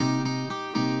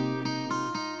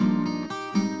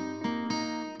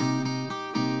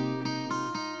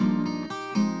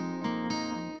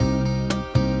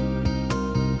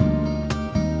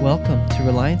Welcome to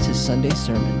Reliance's Sunday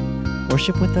Sermon.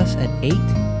 Worship with us at 8,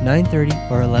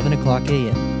 9:30, or 11 o'clock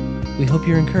a.m. We hope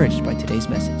you're encouraged by today's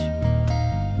message.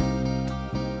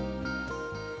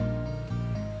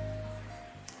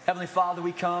 Heavenly Father,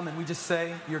 we come and we just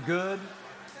say, you're good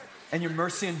and your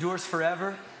mercy endures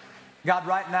forever. God,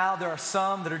 right now there are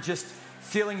some that are just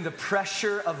feeling the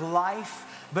pressure of life,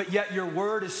 but yet your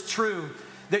word is true,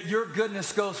 that your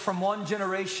goodness goes from one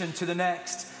generation to the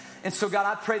next. And so, God,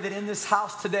 I pray that in this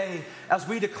house today, as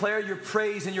we declare your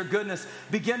praise and your goodness,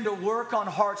 begin to work on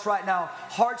hearts right now.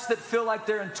 Hearts that feel like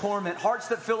they're in torment. Hearts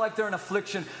that feel like they're in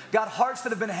affliction. God, hearts that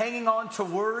have been hanging on to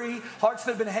worry. Hearts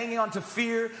that have been hanging on to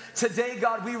fear. Today,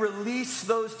 God, we release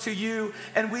those to you,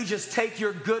 and we just take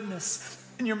your goodness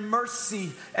and your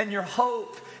mercy and your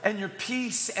hope and your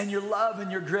peace and your love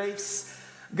and your grace.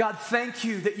 God, thank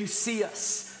you that you see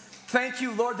us. Thank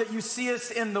you, Lord, that you see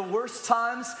us in the worst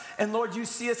times, and Lord, you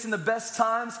see us in the best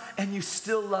times, and you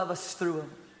still love us through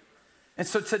them. And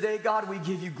so today, God, we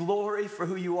give you glory for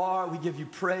who you are. We give you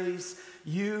praise.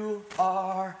 You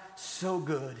are so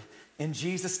good. In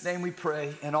Jesus' name we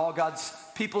pray. And all God's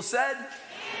people said,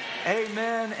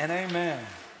 amen and amen.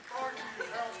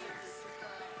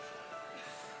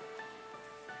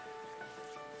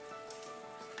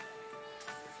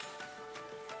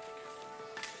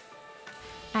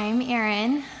 I'm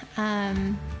Erin.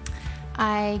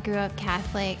 I grew up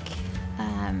Catholic,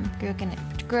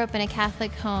 grew up in a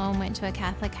Catholic home, went to a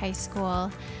Catholic high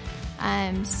school.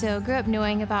 So grew up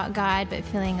knowing about God, but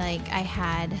feeling like I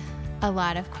had a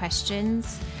lot of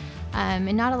questions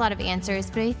and not a lot of answers.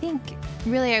 But I think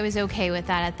really I was okay with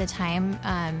that at the time.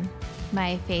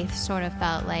 My faith sort of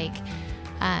felt like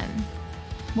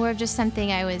more of just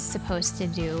something I was supposed to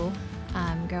do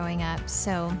growing up.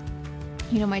 So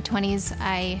my 20s,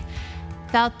 I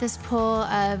felt this pull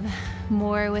of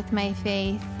more with my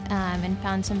faith and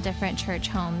found some different church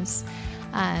homes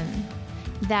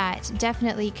that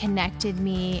definitely connected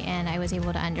me, and I was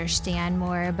able to understand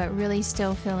more, but really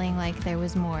still feeling like there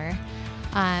was more.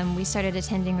 We started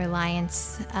attending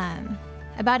Reliance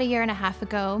about a year and a half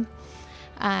ago,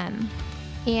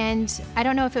 and I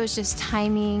don't know if it was just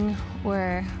timing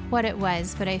or what it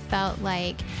was, but I felt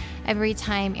like every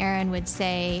time Erin would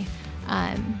say,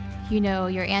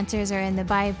 your answers are in the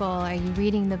Bible. Are you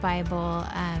reading the Bible?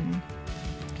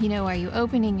 Are you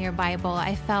opening your Bible?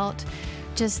 I felt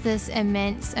just this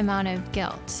immense amount of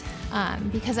guilt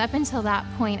because up until that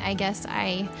point, I guess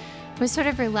I was sort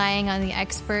of relying on the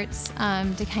experts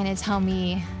to kind of tell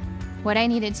me what I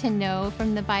needed to know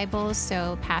from the Bible.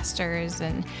 So pastors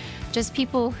and just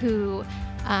people who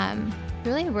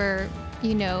really were,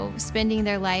 spending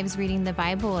their lives reading the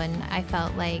Bible. And I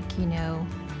felt like,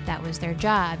 that was their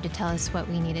job to tell us what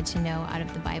we needed to know out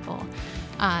of the Bible.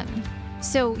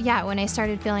 When I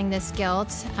started feeling this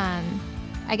guilt,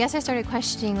 I guess I started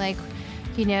questioning,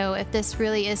 if this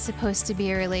really is supposed to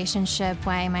be a relationship,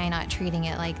 why am I not treating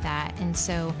it like that? And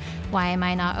so why am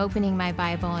I not opening my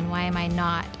Bible, and why am I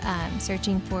not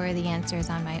searching for the answers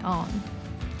on my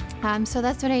own? So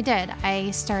that's what I did.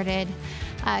 I started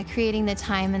creating the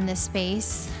time and the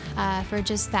space for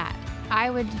just that. I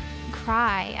would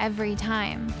cry every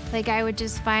time. I would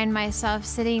just find myself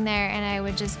sitting there and I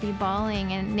would just be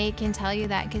bawling, and Nate can tell you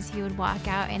that because he would walk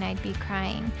out and I'd be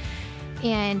crying.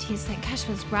 And he's like, gosh,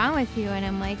 what's wrong with you? And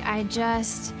I'm like,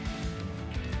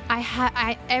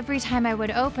 every time I would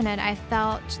open it, I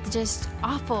felt just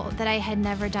awful that I had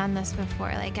never done this before.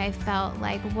 I felt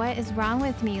like, what is wrong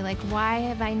with me? Why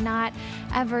have I not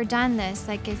ever done this?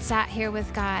 I sat here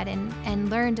with God and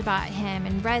learned about him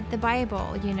and read the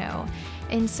Bible,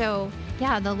 And so,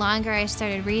 the longer I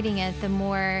started reading it, the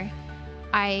more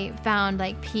I found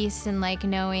peace and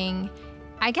knowing,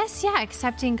 I guess,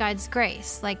 accepting God's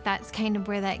grace. That's kind of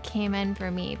where that came in for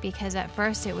me, because at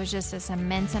first it was just this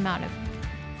immense amount of,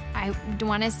 I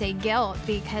want to say guilt,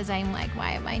 because I'm like,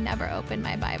 why have I never opened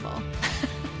my Bible?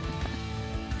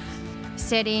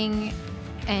 Sitting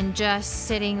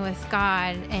with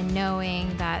God and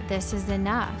knowing that this is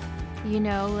enough,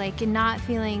 not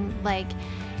feeling like,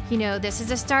 this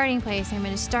is a starting place. I'm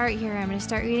going to start here. I'm going to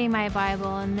start reading my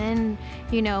Bible, and then,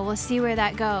 we'll see where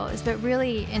that goes. But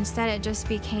really, instead, it just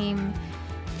became,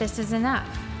 this is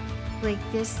enough.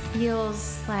 This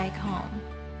feels like home.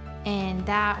 And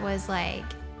that was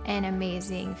an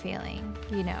amazing feeling,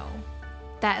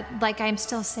 that I'm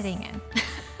still sitting in.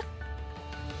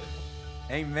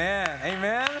 Amen.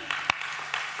 Amen.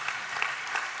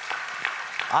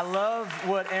 I love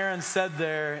what Erin said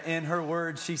there in her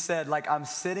words. She said, I'm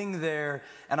sitting there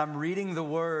and I'm reading the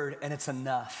word and it's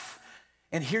enough.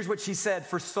 And here's what she said: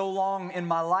 for so long in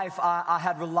my life, I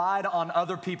had relied on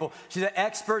other people. She said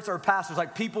experts or pastors,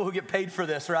 like people who get paid for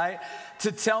this, right?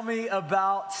 To tell me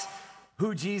about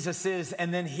who Jesus is.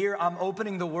 And then here I'm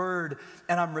opening the word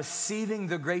and I'm receiving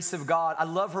the grace of God. I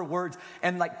love her words,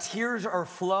 and like tears are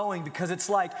flowing because it's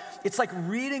like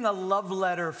reading a love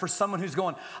letter for someone who's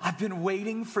going, I've been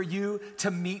waiting for you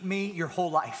to meet me your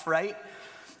whole life, right?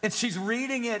 And she's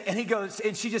reading it, and he goes,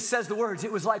 and she just says the words.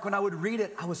 It was like when I would read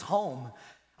it, I was home.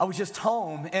 I was just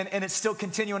home, and it's still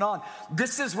continuing on.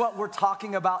 This is what we're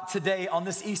talking about today on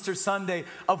this Easter Sunday,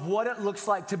 of what it looks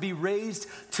like to be raised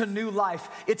to new life.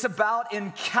 It's about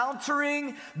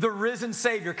encountering the risen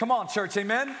Savior. Come on, church,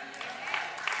 amen?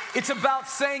 It's about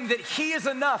saying that he is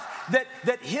enough,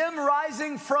 that him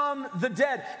rising from the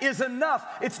dead is enough.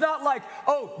 It's not like,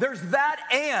 oh, there's that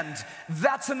and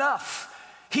that's enough.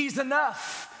 He's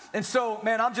enough. And so,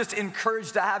 man, I'm just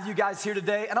encouraged to have you guys here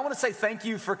today. And I want to say thank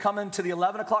you for coming to the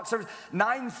 11 o'clock service.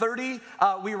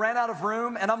 9:30, we ran out of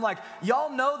room. And I'm like,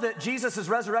 y'all know that Jesus is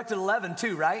resurrected at 11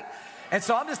 too, right? And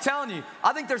so I'm just telling you,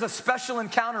 I think there's a special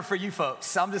encounter for you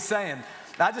folks. I'm just saying.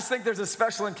 I just think there's a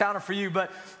special encounter for you.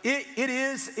 But it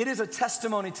is a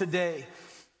testimony today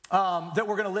that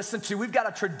we're going to listen to. We've got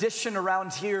a tradition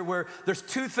around here where there's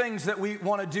two things that we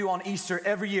want to do on Easter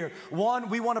every year. One,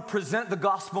 we want to present the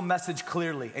gospel message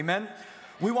clearly. Amen?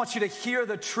 We want you to hear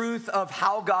the truth of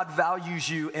how God values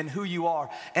you and who you are.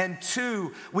 And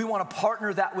two, we want to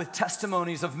partner that with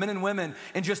testimonies of men and women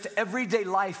in just everyday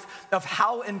life of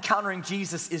how encountering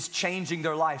Jesus is changing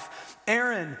their life.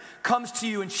 Erin comes to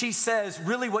you and she says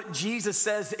really what Jesus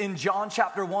says in John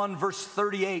chapter 1, verse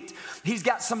 38. He's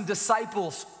got some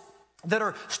disciples that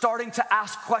are starting to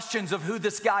ask questions of who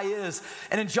this guy is.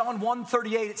 And in John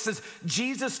 1:38, it says,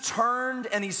 Jesus turned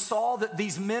and he saw that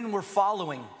these men were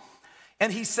following.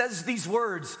 And he says these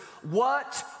words,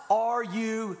 what are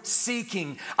you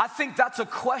seeking? I think that's a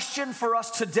question for us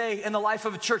today in the life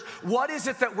of a church. What is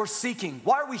it that we're seeking?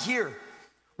 Why are we here?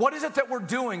 What is it that we're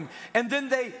doing? And then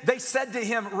they said to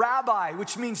him, Rabbi,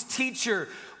 which means teacher,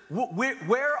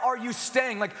 where are you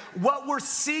staying? Like what we're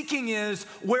seeking is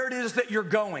where it is that you're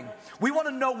going. We want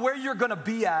to know where you're going to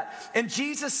be at. And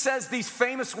Jesus says these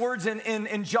famous words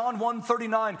in John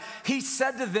 1:39. He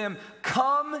said to them,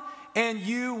 come and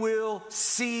you will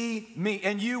see me,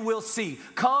 and you will see.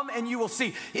 Come and you will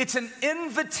see. It's an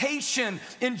invitation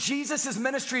in Jesus'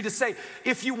 ministry to say,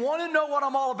 if you want to know what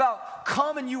I'm all about,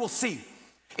 come and you will see.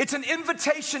 It's an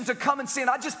invitation to come and see. And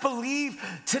I just believe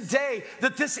today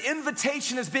that this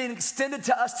invitation is being extended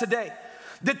to us today.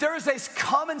 That there is a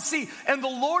come and see, and the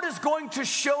Lord is going to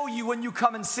show you when you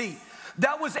come and see.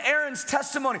 That was Erin's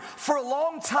testimony. For a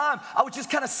long time, I was just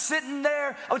kind of sitting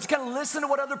there. I was just kind of listening to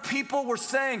what other people were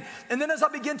saying. And then as I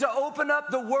began to open up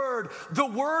the word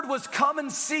was come and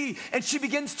see. And she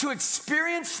begins to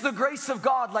experience the grace of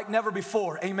God like never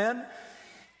before. Amen?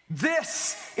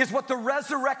 This is what the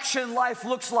resurrection life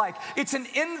looks like. It's an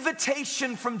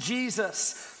invitation from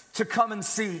Jesus to come and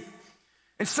see.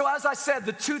 And so as I said,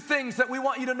 the two things that we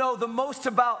want you to know the most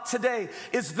about today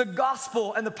is the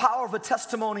gospel and the power of a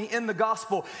testimony in the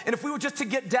gospel. And if we were just to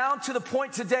get down to the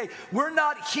point today, we're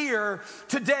not here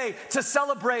today to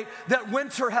celebrate that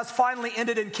winter has finally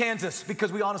ended in Kansas,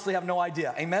 because we honestly have no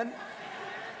idea. Amen?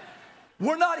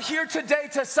 We're not here today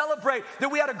to celebrate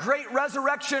that we had a great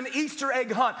resurrection Easter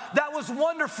egg hunt. That was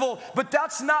wonderful, but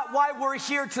that's not why we're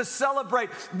here to celebrate.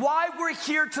 Why we're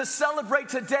here to celebrate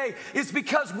today is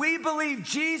because we believe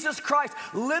Jesus Christ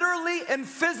literally and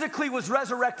physically was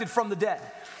resurrected from the dead.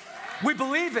 We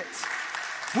believe it.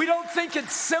 We don't think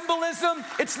it's symbolism.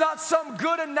 It's not some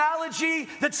good analogy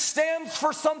that stands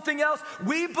for something else.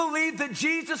 We believe that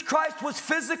Jesus Christ was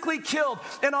physically killed.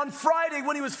 And on Friday,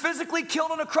 when he was physically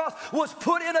killed on a cross, was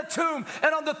put in a tomb.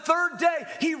 And on the third day,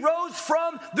 he rose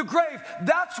from the grave.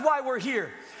 That's why we're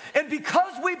here. And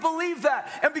because we believe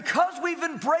that, and because we've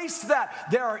embraced that,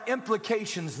 there are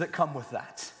implications that come with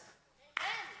that.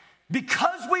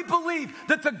 Because we believe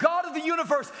that the God of the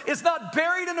universe is not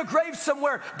buried in a grave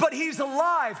somewhere, but he's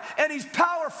alive and he's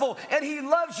powerful and he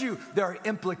loves you, there are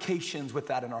implications with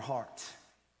that in our heart.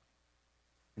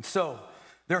 And so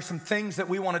there are some things that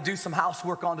we want to do some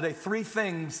housework on today. 3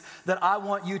 things that I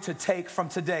want you to take from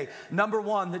today. Number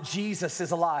 1, that Jesus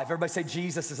is alive. Everybody say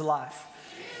Jesus is alive.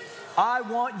 I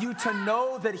want you to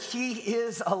know that he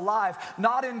is alive,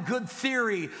 not in good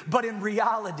theory, but in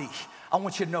reality. I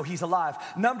want you to know he's alive.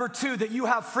 Number 2, that you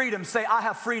have freedom. Say, I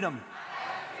have freedom.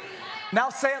 Now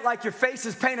say it like your face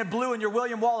is painted blue and you're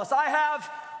William Wallace. I have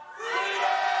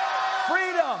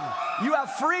freedom. You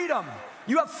have freedom.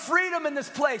 You have freedom in this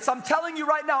place. I'm telling you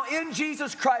right now, in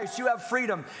Jesus Christ, you have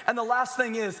freedom. And the last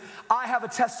thing is, I have a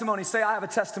testimony. Say, I have a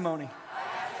testimony.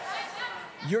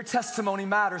 Your testimony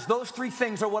matters. Those three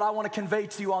things are what I want to convey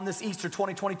to you on this Easter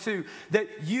 2022. That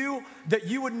you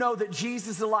would know that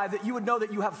Jesus is alive, that you would know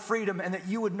that you have freedom, and that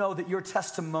you would know that your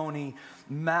testimony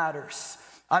matters.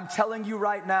 I'm telling you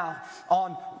right now,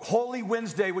 on Holy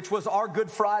Wednesday, which was our Good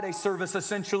Friday service,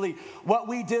 essentially, what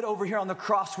we did over here on the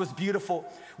cross was beautiful.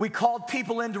 We called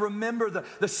people in to remember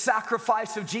the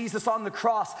sacrifice of Jesus on the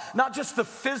cross, not just the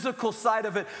physical side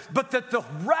of it, but that the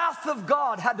wrath of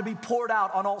God had to be poured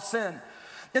out on all sin.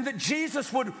 And that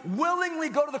Jesus would willingly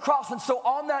go to the cross. And so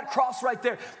on that cross right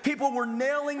there, people were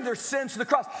nailing their sins to the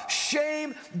cross.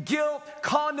 Shame, guilt,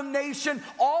 condemnation,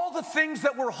 all the things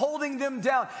that were holding them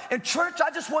down. And church,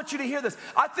 I just want you to hear this.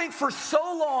 I think for so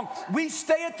long, we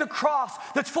stay at the cross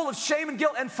that's full of shame and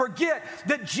guilt and forget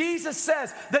that Jesus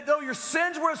says that though your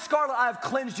sins were as scarlet, I have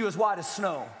cleansed you as white as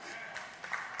snow.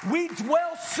 We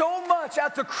dwell so much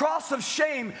at the cross of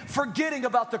shame, forgetting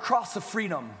about the cross of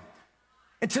freedom.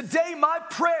 And today, my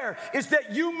prayer is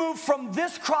that you move from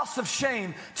this cross of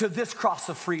shame to this cross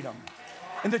of freedom.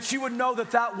 And that you would know that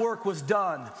that work was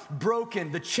done,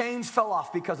 broken, the chains fell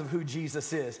off because of who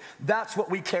Jesus is. That's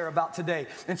what we care about today.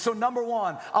 And so number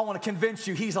one, I want to convince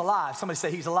you he's alive. Somebody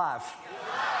say he's alive. He's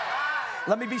alive.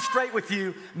 Let me be straight with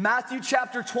you. Matthew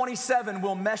chapter 27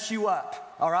 will mess you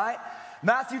up, all right?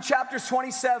 Matthew chapter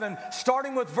 27,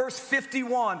 starting with verse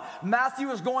 51, Matthew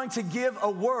is going to give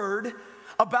a word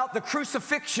about the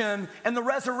crucifixion and the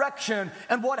resurrection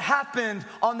and what happened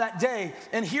on that day.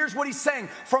 And here's what he's saying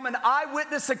from an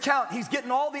eyewitness account. He's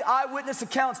getting all the eyewitness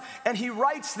accounts, and he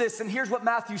writes this, and here's what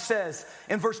Matthew says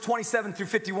in verse 27 through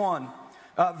 51.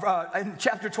 In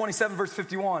chapter 27, verse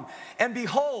 51. And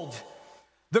behold,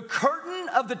 the curtain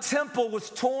of the temple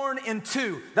was torn in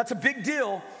two. That's a big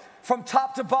deal, from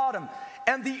top to bottom.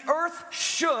 And the earth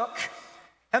shook,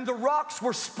 and the rocks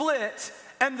were split,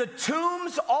 and the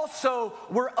tombs also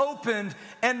were opened,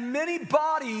 and many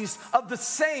bodies of the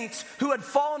saints who had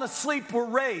fallen asleep were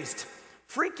raised.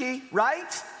 Freaky,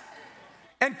 right?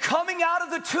 And coming out of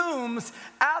the tombs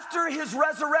after his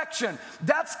resurrection.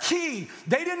 That's key.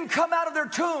 They didn't come out of their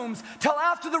tombs till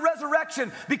after the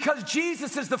resurrection, because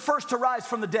Jesus is the first to rise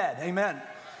from the dead. Amen.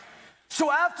 So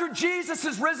after Jesus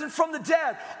is risen from the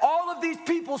dead, all of these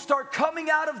people start coming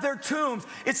out of their tombs.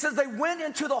 It says they went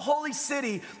into the holy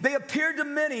city. They appeared to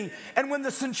many. And when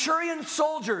the centurion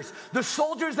soldiers, the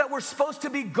soldiers that were supposed to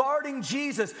be guarding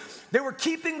Jesus, they were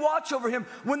keeping watch over him.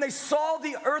 When they saw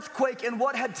the earthquake and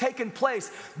what had taken place,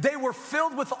 they were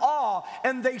filled with awe.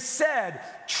 And they said,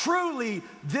 truly,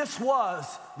 this was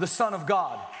the Son of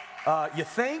God. You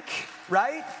think,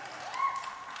 right?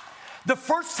 The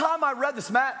first time I read this,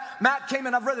 Matt came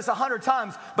in, I've read this 100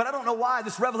 times, but I don't know why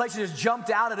this revelation just jumped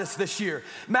out at us this year.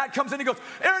 Matt comes in and he goes,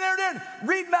 Aaron,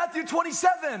 read Matthew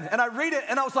 27. And I read it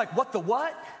and I was like,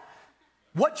 what?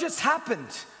 What just happened?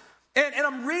 And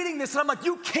I'm reading this and I'm like,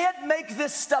 you can't make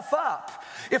this stuff up.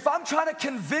 If I'm trying to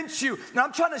convince you and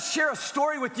I'm trying to share a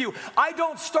story with you, I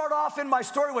don't start off in my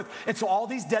story with, and so all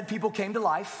these dead people came to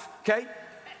life, okay?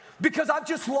 Because I've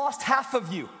just lost half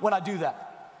of you when I do that.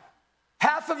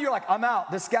 Half of you are like, I'm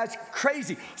out. This guy's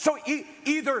crazy. So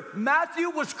either Matthew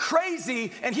was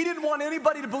crazy and he didn't want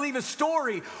anybody to believe his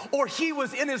story, or he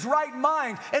was in his right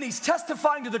mind and he's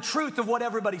testifying to the truth of what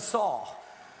everybody saw.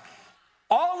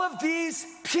 All of these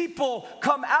people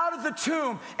come out of the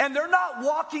tomb and they're not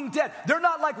walking dead. They're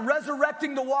not like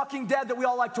resurrecting the Walking Dead that we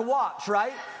all like to watch,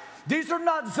 right? These are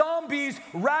not zombies,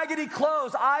 raggedy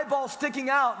clothes, eyeballs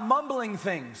sticking out, mumbling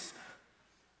things.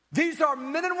 These are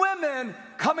men and women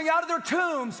coming out of their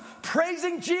tombs,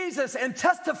 praising Jesus and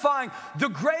testifying the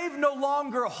grave no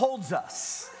longer holds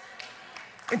us.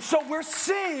 And so we're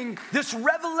seeing this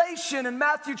revelation in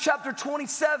Matthew chapter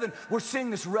 27. We're seeing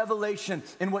this revelation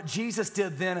in what Jesus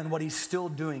did then and what he's still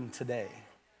doing today.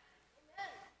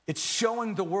 It's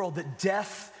showing the world that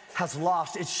death has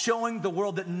lost. It's showing the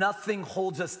world that nothing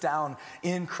holds us down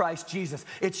in Christ Jesus.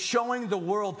 It's showing the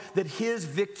world that his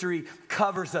victory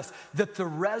covers us, that the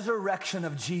resurrection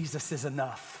of Jesus is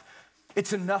enough.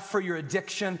 It's enough for your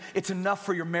addiction. It's enough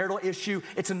for your marital issue.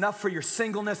 It's enough for your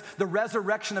singleness. The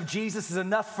resurrection of Jesus is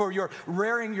enough for your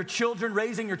rearing your children,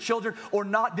 raising your children, or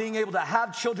not being able to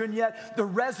have children yet. The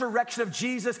resurrection of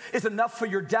Jesus is enough for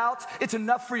your doubts. It's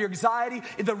enough for your anxiety.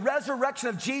 The resurrection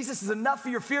of Jesus is enough for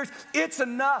your fears. It's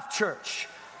enough, church.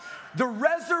 The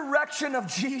resurrection of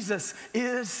Jesus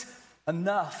is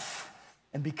enough.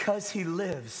 And because he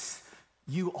lives,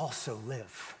 you also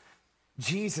live.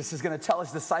 Jesus is going to tell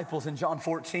his disciples in John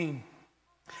 14,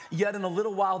 yet in a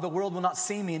little while the world will not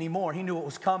see me anymore. He knew what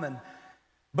was coming.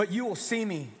 But you will see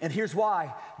me, and here's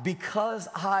why. Because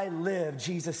I live,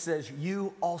 Jesus says,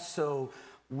 you also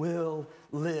will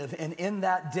live. And in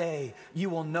that day, you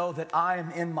will know that I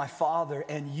am in my Father,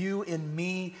 and you in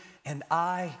me, and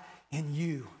I in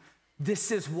you.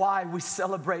 This is why we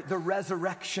celebrate the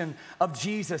resurrection of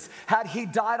Jesus. Had he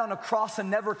died on a cross and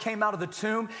never came out of the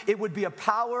tomb, it would be a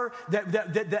power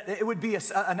that it would be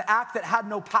an act that had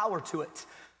no power to it.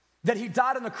 That he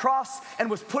died on the cross and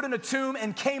was put in a tomb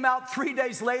and came out 3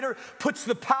 days later, puts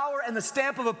the power and the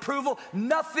stamp of approval.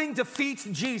 Nothing defeats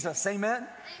Jesus, amen? Amen.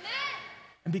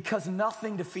 And because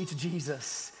nothing defeats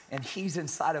Jesus and he's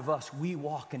inside of us, we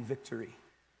walk in victory.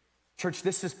 Church,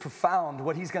 this is profound,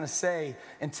 what he's going to say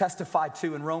and testify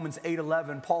to in Romans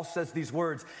 8:11. Paul says these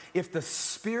words, if the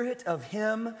spirit of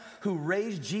him who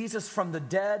raised Jesus from the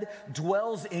dead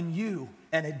dwells in you,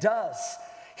 and it does,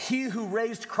 he who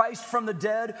raised Christ from the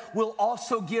dead will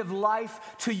also give life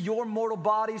to your mortal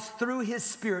bodies through his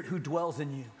spirit who dwells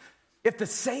in you. If the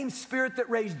same spirit that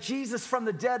raised Jesus from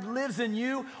the dead lives in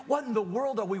you, what in the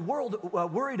world are we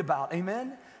worried about?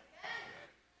 Amen?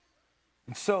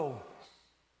 And so,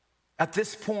 at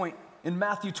this point in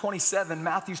Matthew 27,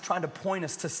 Matthew's trying to point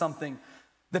us to something,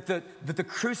 that the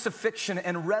crucifixion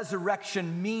and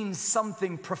resurrection means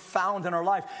something profound in our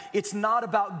life. It's not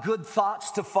about good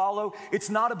thoughts to follow. It's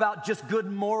not about just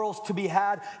good morals to be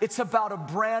had. It's about a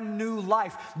brand new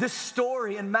life. This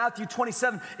story in Matthew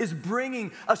 27 is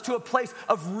bringing us to a place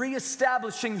of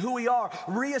reestablishing who we are,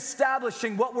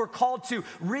 reestablishing what we're called to,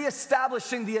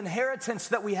 reestablishing the inheritance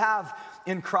that we have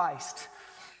in Christ.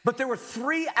 But there were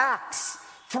 3 acts,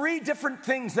 3 different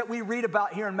things that we read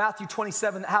about here in Matthew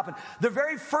 27 that happened. The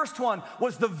very first one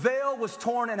was the veil was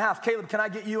torn in half. Caleb, can I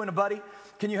get you and a buddy?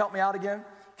 Can you help me out again?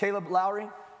 Caleb Lowry?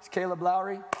 Is Caleb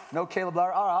Lowry? No Caleb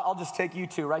Lowry? All right, I'll just take you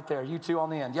 2 right there. You 2 on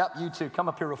the end. Yep, you 2. Come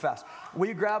up here real fast. Will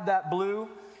you grab that blue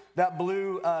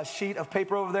sheet of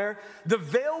paper over there? The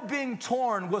veil being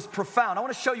torn was profound. I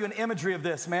want to show you an imagery of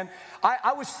this, man.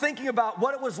 I was thinking about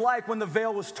what it was like when the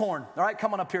veil was torn. All right,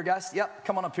 come on up here, guys. Yep,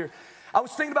 come on up here. I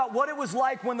was thinking about what it was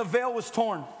like when the veil was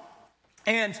torn.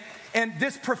 And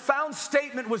this profound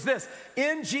statement was this.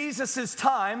 In Jesus'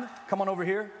 time, come on over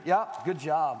here. Yeah, good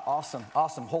job. Awesome.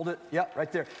 Hold it. Yeah,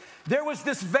 right there. There was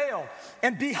this veil.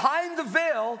 And behind the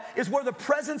veil is where the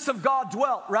presence of God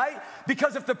dwelt, right?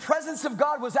 Because if the presence of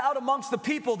God was out amongst the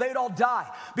people, they'd all die.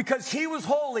 Because he was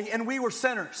holy and we were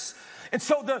sinners. And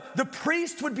so the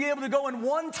priest would be able to go in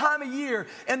one time a year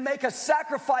and make a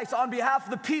sacrifice on behalf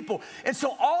of the people. And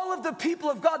so all of the people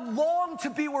of God longed to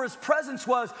be where his presence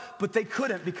was, but they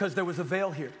couldn't because there was a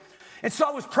veil here. And so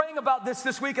I was praying about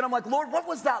this week, and I'm like, Lord, what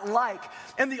was that like?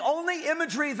 And the only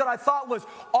imagery that I thought was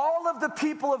all of the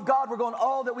people of God were going,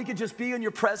 oh, that we could just be in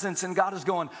your presence. And God is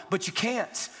going, but you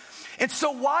can't. And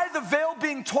so why the veil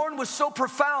being torn was so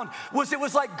profound was it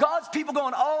was like God's people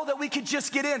going, oh, that we could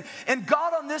just get in. And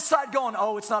God on this side going,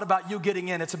 oh, it's not about you getting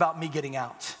in, it's about me getting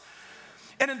out.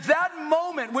 And in that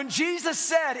moment, when Jesus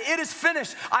said, it is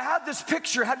finished, I had this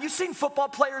picture. Have you seen football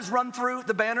players run through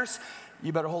the banners?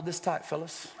 You better hold this tight,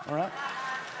 fellas, all right?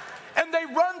 And they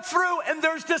run through, and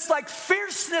there's this like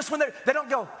fierceness when they don't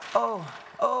go,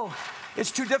 oh, it's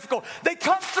too difficult. They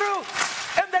come through,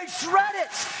 and they shred it,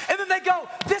 and then they go,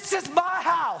 this is my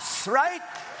house, right?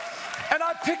 And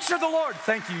I picture the Lord.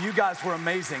 Thank you. You guys were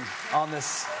amazing on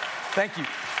this. Thank you.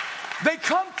 They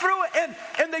come through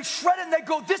and they shred it and they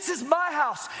go, this is my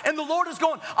house. And the Lord is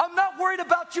going, I'm not worried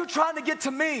about you trying to get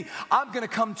to me. I'm going to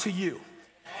come to you.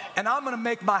 And I'm going to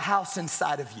make my house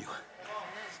inside of you.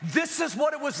 This is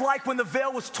what it was like when the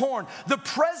veil was torn. The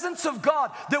presence of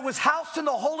God that was housed in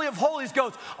the Holy of Holies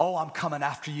goes, oh, I'm coming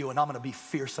after you and I'm going to be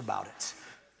fierce about it.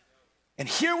 And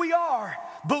here we are,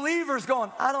 believers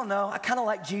going, I don't know. I kind of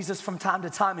like Jesus from time to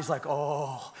time. He's like,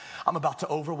 oh, I'm about to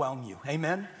overwhelm you.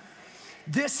 Amen.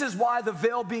 This is why the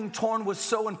veil being torn was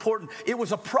so important. It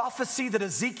was a prophecy that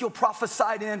Ezekiel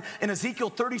prophesied in Ezekiel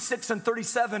 36 and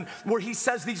 37, where he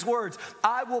says these words,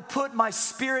 I will put my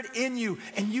spirit in you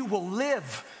and you will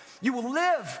live. You will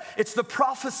live. It's the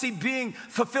prophecy being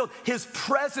fulfilled. His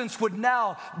presence would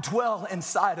now dwell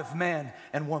inside of man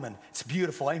and woman. It's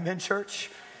beautiful. Amen,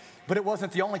 church? But it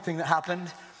wasn't the only thing that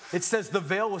happened. It says the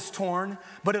veil was torn,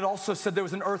 but it also said there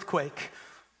was an earthquake.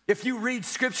 If you read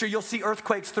scripture, you'll see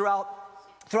earthquakes throughout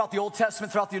the Old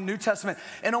Testament, throughout the New Testament.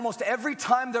 And almost every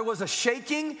time there was a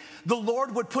shaking, the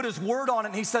Lord would put his word on it.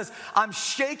 And he says, I'm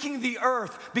shaking the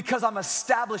earth because I'm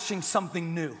establishing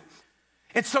something new.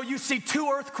 And so you see two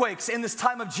earthquakes in this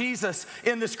time of Jesus,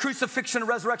 in this crucifixion and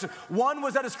resurrection. One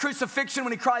was at his crucifixion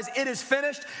when he cries, "It is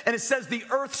finished," and it says the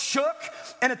earth shook.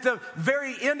 And at the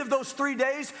very end of those 3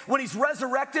 days, when he's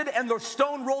resurrected and the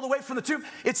stone rolled away from the tomb,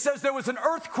 it says there was an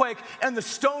earthquake and the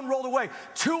stone rolled away.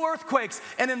 Two earthquakes,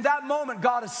 and in that moment,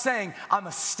 God is saying, I'm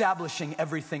establishing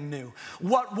everything new.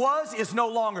 What was is no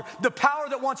longer. The power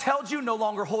that once held you no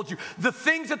longer holds you. The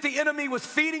things that the enemy was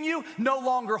feeding you no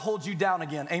longer hold you down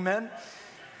again. Amen?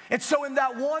 And so in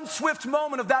that one swift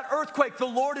moment of that earthquake, the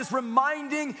Lord is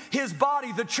reminding his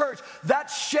body, the church, that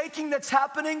shaking that's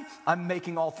happening, I'm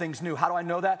making all things new. How do I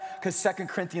know that? Because 2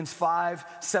 Corinthians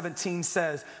 5:17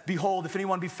 says, behold, if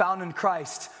anyone be found in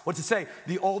Christ, what's it say?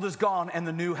 The old is gone and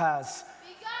the new has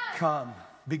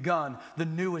begun. The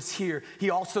new is here. He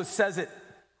also says it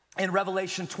in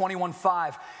Revelation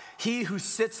 21:5. He who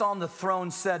sits on the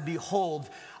throne said, behold,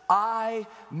 I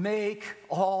make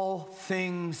all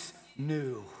things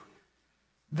new.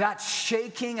 That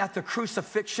shaking at the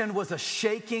crucifixion was a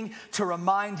shaking to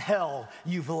remind hell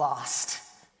you've lost.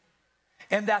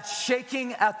 And that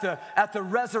shaking at the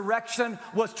resurrection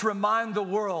was to remind the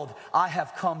world, I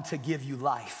have come to give you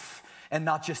life. And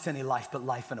not just any life, but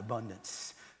life in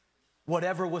abundance.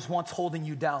 Whatever was once holding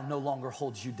you down no longer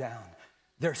holds you down.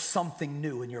 There's something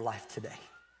new in your life today.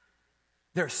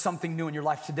 There's something new in your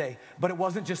life today. But it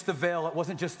wasn't just the veil. It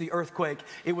wasn't just the earthquake.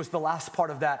 It was the last part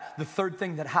of that. The third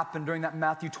thing that happened during that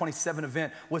Matthew 27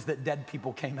 event was that dead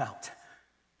people came out.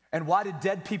 And why did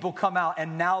dead people come out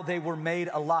and now they were made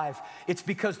alive? It's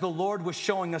because the Lord was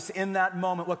showing us in that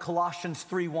moment what Colossians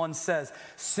 3:1 says.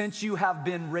 Since you have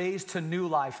been raised to new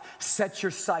life, set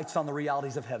your sights on the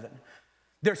realities of heaven.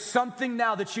 There's something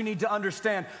now that you need to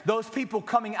understand. Those people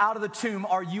coming out of the tomb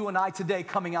are you and I today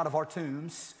coming out of our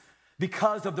tombs.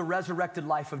 Because of the resurrected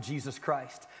life of Jesus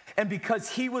Christ. And because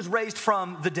he was raised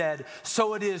from the dead,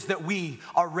 so it is that we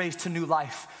are raised to new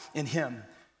life in him.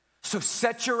 So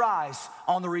set your eyes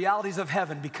on the realities of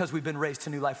heaven because we've been raised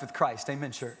to new life with Christ.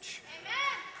 Amen, church. Amen.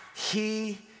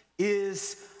 He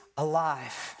is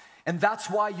alive. And that's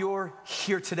why you're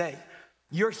here today.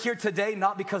 You're here today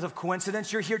not because of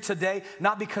coincidence. You're here today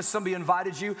not because somebody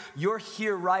invited you. You're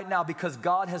here right now because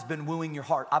God has been wooing your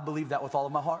heart. I believe that with all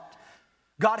of my heart.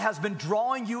 God has been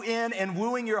drawing you in and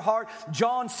wooing your heart.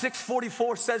 John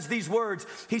 6:44 says these words.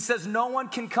 He says, no one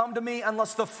can come to me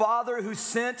unless the Father who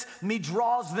sent me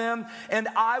draws them, and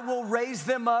I will raise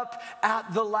them up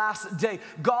at the last day.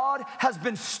 God has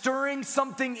been stirring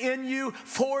something in you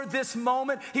for this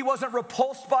moment. He wasn't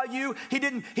repulsed by you. He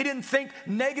didn't think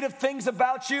negative things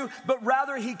about you, but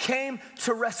rather he came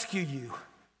to rescue you.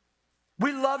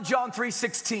 We love John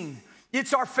 3:16.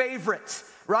 It's our favorite.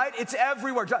 Right? It's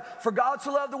everywhere. For God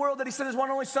so loved the world that he sent his one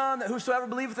and only son, that whosoever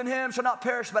believeth in him shall not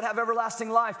perish but have everlasting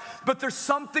life. But there's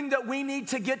something that we need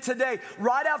to get today.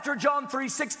 Right after John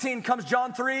 3:16 comes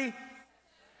John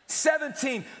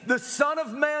 3:17. The Son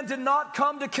of Man did not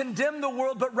come to condemn the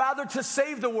world, but rather to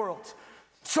save the world.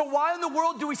 So why in the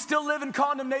world do we still live in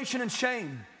condemnation and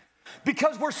shame?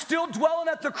 Because we're still dwelling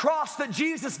at the cross that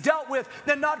Jesus dealt with,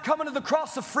 and not coming to the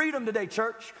cross of freedom today,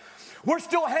 church. We're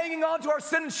still hanging on to our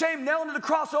sin and shame, nailing to the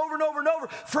cross over and over and over,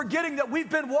 forgetting that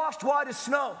we've been washed white as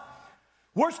snow.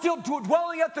 We're still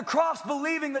dwelling at the cross,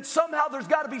 believing that somehow there's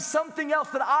got to be something else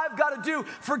that I've got to do,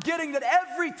 forgetting that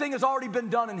everything has already been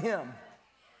done in him.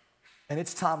 And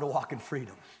it's time to walk in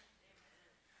freedom.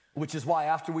 Which is why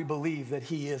after we believe that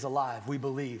he is alive, we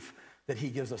believe that he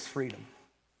gives us freedom.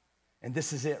 And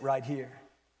this is it right here.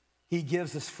 He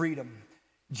gives us freedom.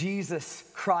 Jesus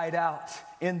cried out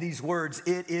in these words,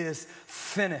 it is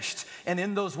finished. And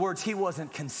in those words, he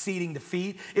wasn't conceding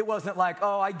defeat. It wasn't like,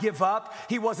 oh, I give up.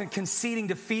 He wasn't conceding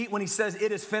defeat when he says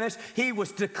it is finished. He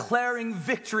was declaring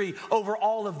victory over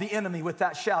all of the enemy with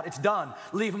that shout. It's done.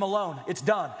 Leave them alone. It's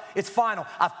done. It's final.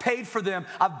 I've paid for them.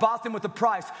 I've bought them with a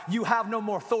price. You have no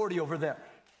more authority over them.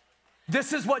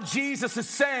 This is what Jesus is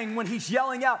saying when he's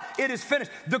yelling out, it is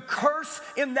finished. The curse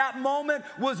in that moment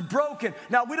was broken.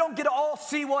 Now, we don't get to all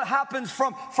see what happens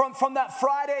from that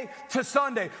Friday to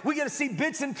Sunday. We get to see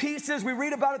bits and pieces. We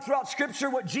read about it throughout Scripture,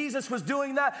 what Jesus was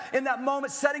doing in that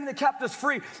moment, setting the captives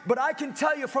free. But I can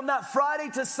tell you from that Friday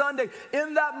to Sunday,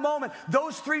 in that moment,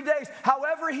 those 3 days,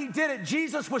 however he did it,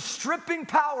 Jesus was stripping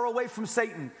power away from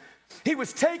Satan. He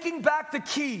was taking back the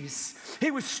keys.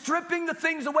 He was stripping the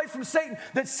things away from Satan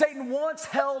that Satan once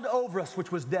held over us,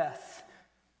 which was death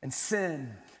and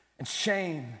sin and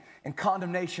shame and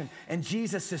condemnation. And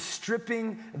Jesus is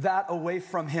stripping that away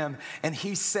from him. And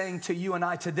he's saying to you and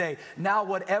I today, now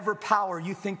whatever power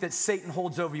you think that Satan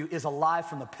holds over you is alive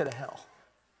from the pit of hell.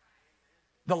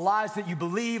 The lies that you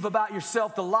believe about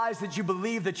yourself, the lies that you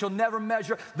believe that you'll never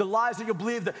measure, the lies that you'll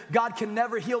believe that God can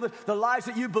never heal, the lies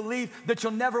that you believe that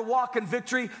you'll never walk in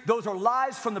victory, those are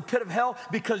lies from the pit of hell,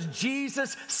 because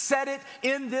Jesus said it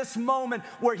in this moment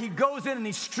where he goes in and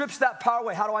he strips that power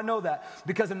away. How do I know that?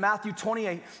 Because in Matthew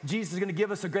 28, Jesus is going to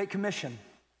give us a great commission.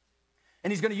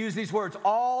 And he's going to use these words: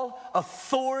 all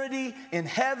authority in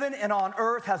heaven and on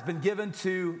earth has been given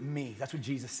to me. That's what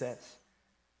Jesus says.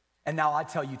 And now I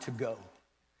tell you to go.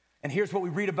 And here's what we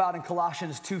read about in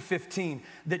Colossians 2:15,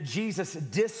 that Jesus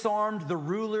disarmed the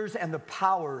rulers and the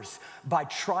powers by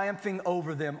triumphing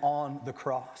over them on the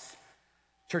cross.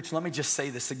 Church, let me just say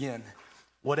this again.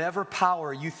 Whatever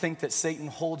power you think that Satan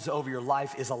holds over your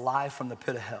life is a lie from the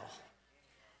pit of hell.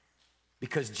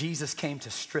 Because Jesus came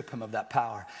to strip him of that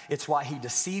power. It's why he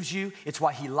deceives you. It's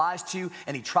why he lies to you.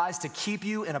 And he tries to keep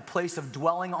you in a place of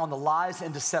dwelling on the lies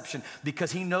and deception.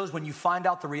 Because he knows when you find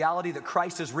out the reality that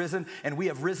Christ is risen and we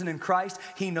have risen in Christ,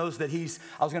 he knows that he's,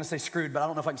 I was going to say screwed, but I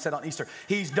don't know if I can say it on Easter.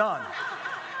 He's done.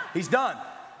 He's done.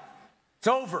 It's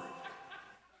over.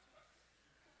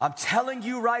 I'm telling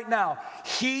you right now,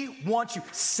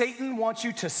 Satan wants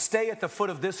you to stay at the foot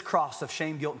of this cross of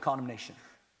shame, guilt, and condemnation.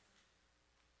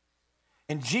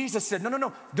 And Jesus said,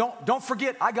 no, don't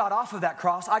forget, I got off of that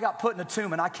cross. I got put in a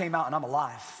tomb and I came out and I'm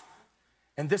alive.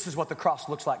 And this is what the cross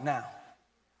looks like now.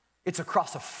 It's a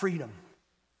cross of freedom.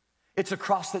 It's a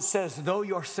cross that says, though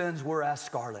your sins were as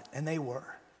scarlet, and they were,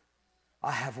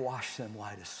 I have washed them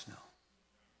white as snow.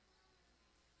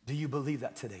 Do you believe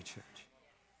that today, church?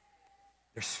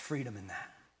 There's freedom in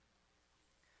that.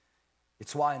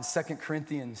 It's why in 2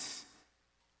 Corinthians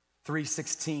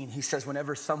 3:16, he says,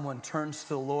 whenever someone turns to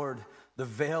the Lord, the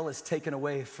veil is taken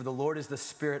away, for the Lord is the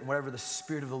Spirit, and wherever the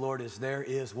Spirit of the Lord is, there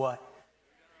is what?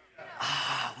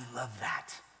 We love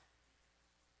that.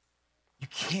 You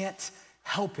can't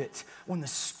help it. When the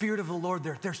Spirit of the Lord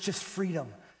there's just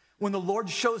freedom. When the Lord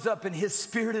shows up and his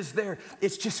Spirit is there,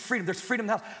 it's just freedom. There's freedom in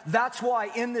the house. That's why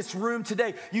in this room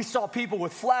today, you saw people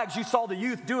with flags. You saw the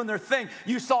youth doing their thing.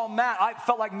 You saw Matt. I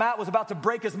felt like Matt was about to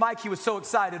break his mic. He was so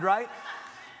excited, right?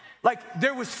 Like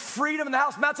there was freedom in the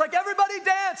house. Matt's like, everybody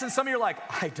dance. And some of you are like,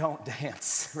 I don't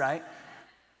dance, right?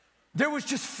 There was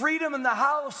just freedom in the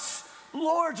house.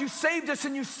 Lord, you saved us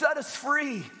and you set us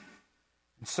free.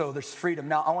 And so there's freedom.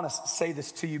 Now, I want to say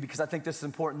this to you because I think this is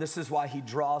important. This is why he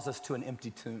draws us to an empty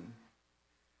tomb.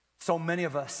 So many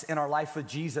of us in our life with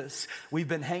Jesus, we've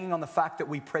been hanging on the fact that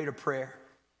we prayed a prayer.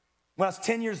 When I was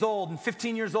 10 years old and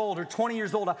 15 years old or 20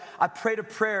 years old, I prayed a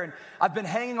prayer, and I've been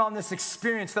hanging on this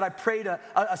experience that I prayed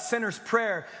a sinner's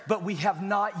prayer, but we have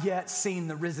not yet seen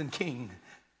the risen King.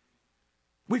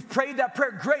 We've prayed that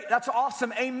prayer. Great, that's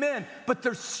awesome, amen. But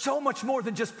there's so much more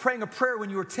than just praying a prayer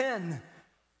when you were 10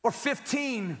 or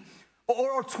 15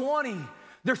 or 20.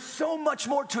 There's so much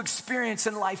more to experience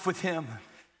in life with him.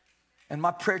 And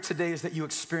my prayer today is that you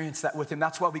experience that with him.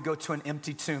 That's why we go to an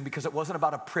empty tomb, because it wasn't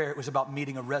about a prayer, it was about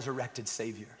meeting a resurrected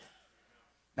Savior.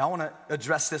 Now I want to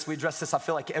address this. We address this, I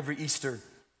feel like, every Easter.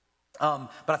 But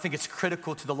I think it's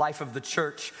critical to the life of the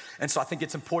church. And so I think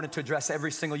it's important to address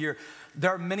every single year.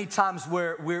 There are many times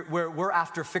where we're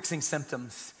after fixing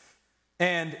symptoms.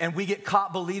 And we get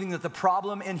caught believing that the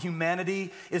problem in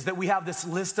humanity is that we have this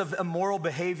list of immoral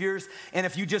behaviors, and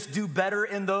if you just do better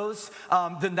in those,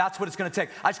 then that's what it's gonna take.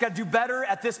 I just gotta do better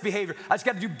at this behavior. I just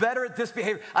gotta do better at this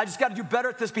behavior. I just gotta do better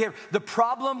at this behavior. The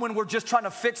problem when we're just trying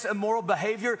to fix immoral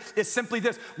behavior is simply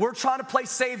this. We're trying to play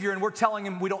Savior, and we're telling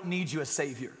him we don't need you as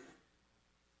Savior.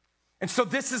 And so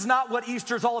this is not what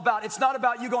Easter is all about. It's not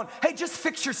about you going, hey, just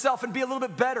fix yourself and be a little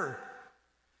bit better.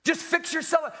 Just fix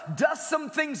yourself, dust some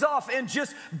things off, and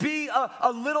just be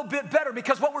a little bit better.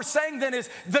 Because what we're saying then is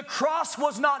the cross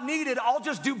was not needed. I'll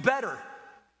just do better.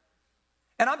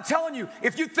 And I'm telling you,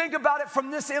 if you think about it from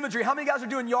this imagery, how many guys are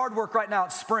doing yard work right now?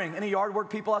 It's spring. Any yard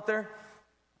work people out there?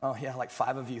 Oh yeah, like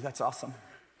 5 of you. That's awesome.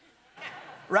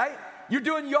 Right? You're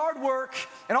doing yard work,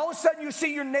 and all of a sudden you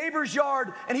see your neighbor's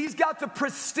yard, and he's got the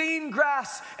pristine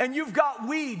grass, and you've got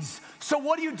weeds. So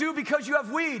what do you do because you have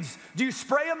weeds? Do you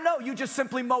spray them? No, you just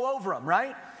simply mow over them,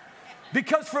 right?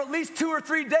 Because for at least 2 or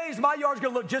 3 days, my yard's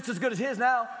gonna look just as good as his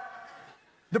now.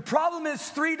 The problem is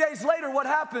 3 days later, what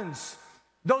happens?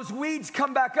 Those weeds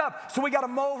come back up, so we got to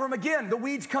mow over them again. The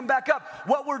weeds come back up.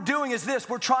 What we're doing is this.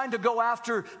 We're trying to go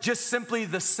after just simply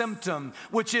the symptom,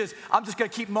 which is I'm just going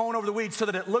to keep mowing over the weeds so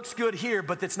that it looks good here,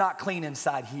 but it's not clean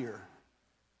inside here.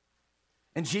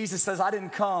 And Jesus says, I didn't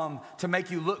come to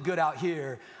make you look good out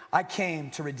here. I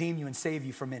came to redeem you and save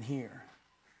you from in here.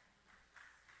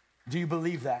 Do you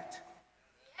believe that?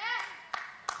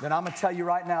 Then I'm going to tell you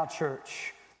right now,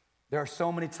 church, There are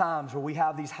so many times where we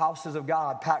have these houses of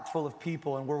God packed full of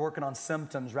people and we're working on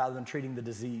symptoms rather than treating the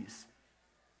disease.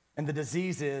 And the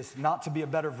disease is not to be a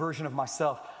better version of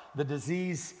myself. The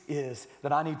disease is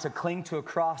that I need to cling to a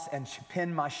cross and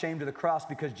pin my shame to the cross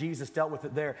because Jesus dealt with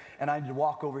it there, and I need to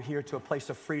walk over here to a place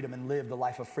of freedom and live the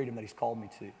life of freedom that he's called me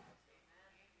to.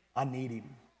 I need him.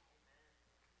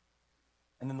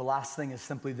 And then the last thing is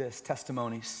simply this,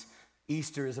 testimonies.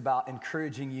 Easter is about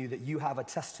encouraging you that you have a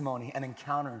testimony, an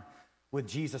encounter with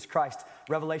Jesus Christ.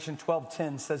 Revelation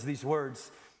 12:10 says these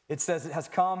words. It says, it has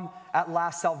come at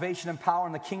last salvation and power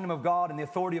in the kingdom of God and the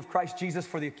authority of Christ Jesus,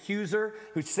 for the accuser,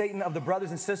 who's Satan of the brothers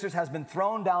and sisters, has been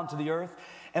thrown down to the earth,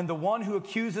 and the one who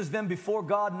accuses them before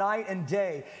God night and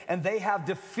day, and they have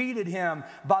defeated him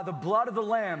by the blood of the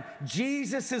Lamb.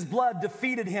 Jesus' blood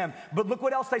defeated him. But look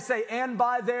what else they say, and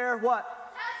by their what?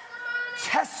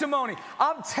 Testimony.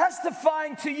 I'm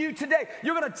testifying to you today.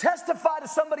 You're going to testify to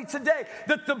somebody today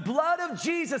that the blood of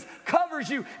Jesus covers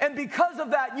you, and because of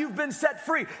that, you've been set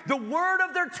free. The word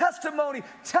of their testimony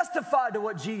testified to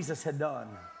what Jesus had done.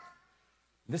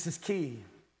 This is key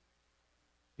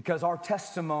because our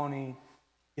testimony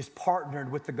is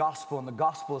partnered with the gospel, and the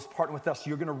gospel is partnered with us.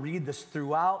 You're going to read this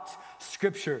throughout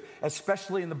Scripture,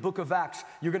 especially in the book of Acts.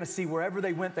 You're going to see wherever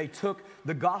they went, they took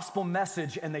the gospel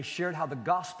message and they shared how the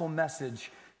gospel message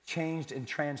changed and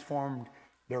transformed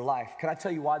their life. Can I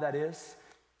tell you why that is?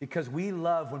 Because we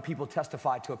love when people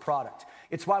testify to a product.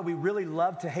 It's why we really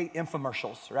love to hate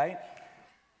infomercials, right?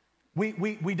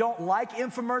 We don't like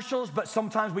infomercials, but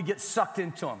sometimes we get sucked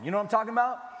into them. You know what I'm talking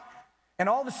about? And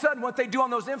all of a sudden, what they do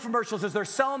on those infomercials is they're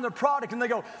selling their product, and they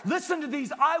go, listen to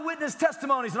these eyewitness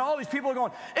testimonies, and all these people are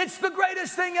going, it's the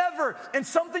greatest thing ever. And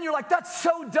something you're like, that's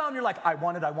so dumb. You're like, I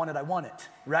want it,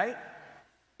 right?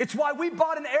 It's why we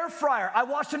bought an air fryer. I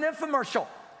watched an infomercial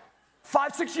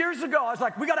 5-6 years ago. I was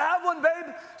like, we got to have one,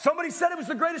 babe. Somebody said it was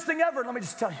the greatest thing ever. Let me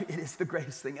just tell you, it is the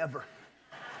greatest thing ever.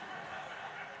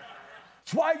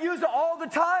 It's why I use it all the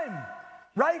time.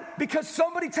 Right? Because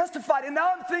somebody testified. And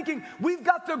now I'm thinking, we've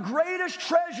got the greatest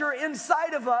treasure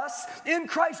inside of us in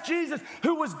Christ Jesus,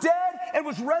 who was dead and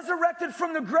was resurrected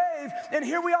from the grave. And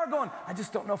here we are going, I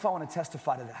just don't know if I want to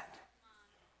testify to that.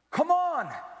 Come on.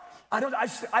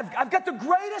 I've got the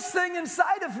greatest thing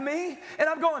inside of me. And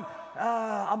I'm going,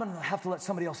 I'm going to have to let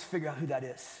somebody else figure out who that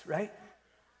is, right?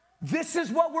 This is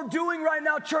what we're doing right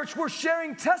now, church. We're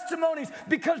sharing testimonies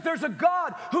because there's a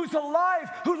God who's alive,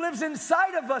 who lives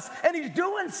inside of us, and he's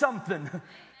doing something.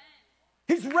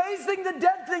 He's raising the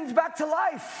dead things back to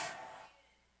life.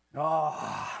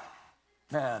 Oh,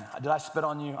 man, did I spit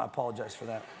on you? I apologize for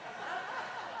that.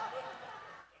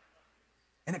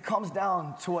 And it comes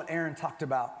down to what Aaron talked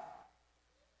about,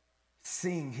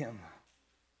 seeing him.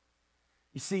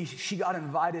 You see, she got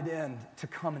invited in to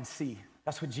come and see.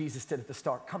 That's what Jesus did at the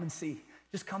start. Come and see.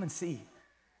 Just come and see.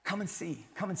 Come and see.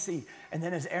 Come and see. And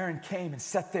then as Aaron came and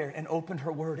sat there and opened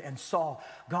her word and saw,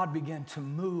 God began to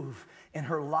move in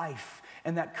her life.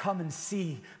 And that come and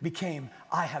see became,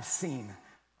 I have seen.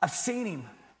 I've seen him.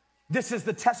 This is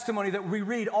the testimony that we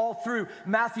read all through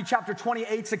Matthew chapter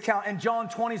 28's account and John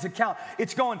 20's account.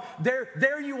 It's going,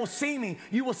 there you will see me.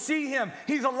 You will see him.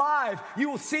 He's alive. You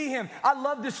will see him. I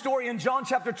love this story in John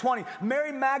chapter 20.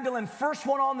 Mary Magdalene, first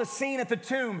one on the scene at the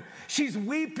tomb. She's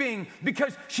weeping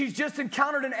because she's just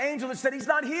encountered an angel that said, he's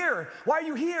not here. Why are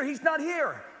you here? He's not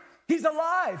here. He's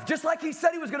alive, just like he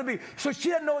said he was going to be. So she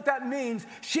doesn't know what that means.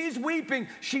 She's weeping.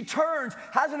 She turns,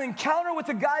 has an encounter with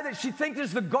the guy that she thinks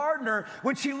is the gardener.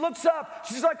 When she looks up,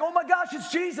 she's like, oh my gosh,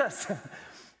 it's Jesus.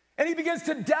 And he begins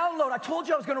to download. I told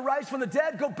you I was going to rise from the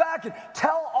dead. Go back and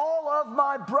tell all of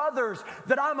my brothers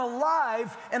that I'm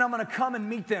alive and I'm going to come and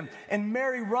meet them. And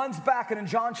Mary runs back, and in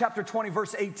John chapter 20,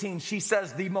 verse 18, she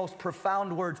says the most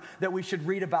profound words that we should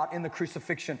read about in the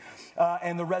crucifixion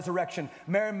and the resurrection.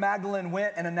 Mary Magdalene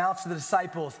went and announced to the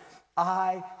disciples,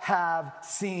 I have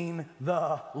seen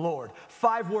the Lord.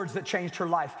 5 words that changed her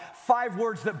life. 5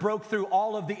 words that broke through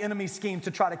all of the enemy's scheme to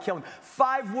try to kill him.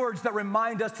 5 words that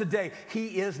remind us today, he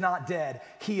is not dead.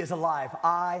 He is alive.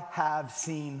 I have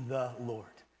seen the Lord.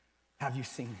 Have you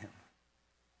seen him?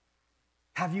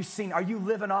 Have you seen? Are you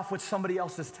living off what somebody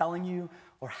else is telling you?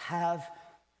 Or have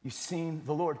you seen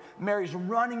the Lord? Mary's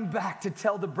running back to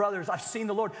tell the brothers, I've seen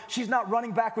the Lord. She's not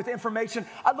running back with information.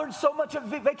 I learned so much at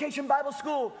Vacation Bible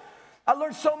School. I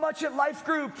learned so much at Life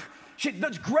Group.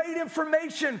 That's great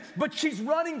information, but she's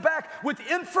running back with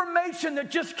information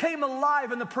that just came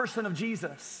alive in the person of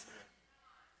Jesus.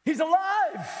 He's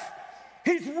alive.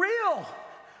 He's real.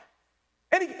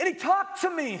 And he talked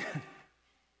to me.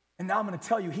 And now I'm going to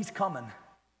tell you, he's coming.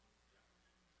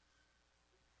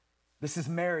 This is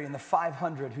Mary and the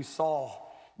 500 who saw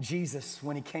Jesus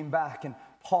when he came back. And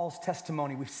Paul's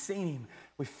testimony. We've seen him,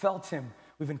 we've felt him,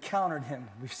 we've encountered him,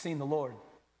 we've seen the Lord.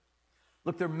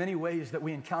 Look, there are many ways that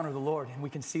we encounter the Lord and we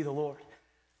can see the Lord.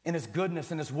 In his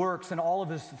goodness and his works and all of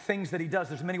his things that he does.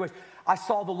 There's many ways. I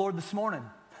saw the Lord this morning.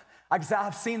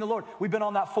 I've seen the Lord. We've been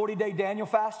on that 40-day Daniel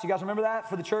fast. You guys remember that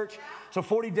for the church? So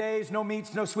 40 days, no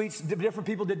meats, no sweets. Different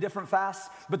people did different fasts,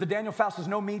 but the Daniel fast was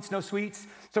no meats, no sweets.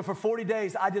 So for 40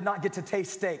 days, I did not get to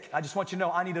taste steak. I just want you to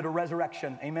know I needed a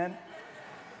resurrection. Amen?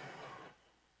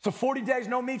 So 40 days,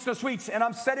 no meats, no sweets. And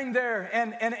I'm sitting there,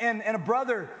 and a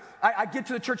brother, I get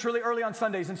to the church really early on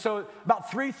Sundays. And so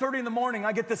about 3:30 in the morning,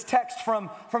 I get this text from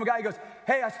a guy. He goes,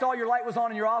 hey, I saw your light was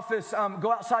on in your office.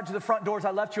 Go outside to the front doors.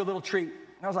 I left you a little treat.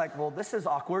 And I was like, well, this is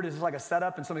awkward. Is this like a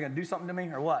setup and somebody going to do something to me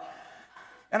or what?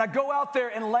 And I go out there,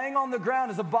 and laying on the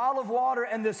ground is a bottle of water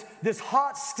and this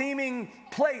hot steaming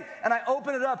plate. And I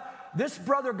open it up. This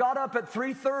brother got up at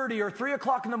 3:30 or 3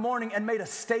 o'clock in the morning and made a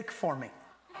steak for me.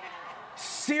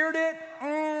 Seared it.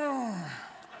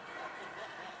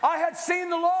 I had seen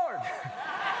the Lord.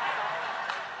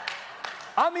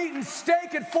 I'm eating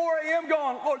steak at 4 a.m.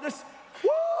 going, Lord, this,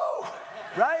 woo,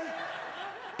 right?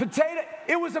 Potato,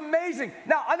 it was amazing.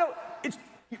 Now, I know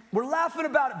we're laughing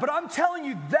about it, but I'm telling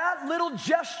you, that little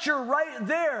gesture right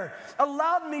there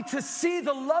allowed me to see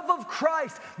the love of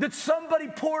Christ that somebody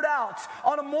poured out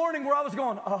on a morning where I was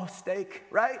going, oh, steak,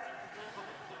 right?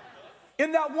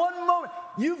 In that one moment,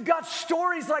 you've got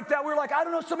stories like that where like, I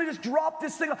don't know, somebody just dropped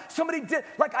this thing. Somebody did,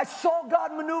 like I saw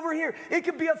God maneuver here. It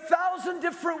could be 1,000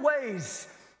 different ways,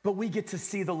 but we get to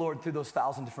see the Lord through those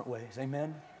 1,000 different ways.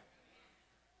 Amen?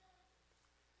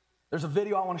 There's a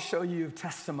video I want to show you of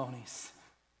testimonies.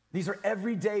 These are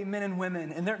everyday men and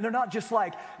women, and they're not just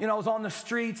like, I was on the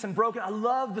streets and broken. I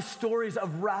love the stories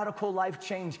of radical life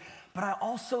change, but I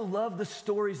also love the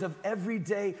stories of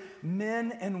everyday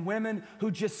men and women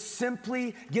who just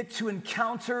simply get to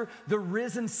encounter the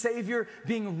risen Savior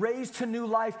being raised to new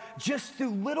life just through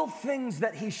little things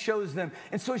that he shows them.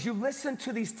 And so as you listen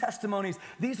to these testimonies,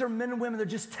 these are men and women that are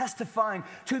just testifying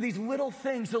to these little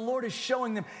things the Lord is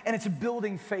showing them, and it's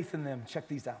building faith in them. Check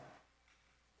these out.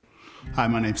 Hi,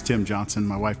 my name's Tim Johnson.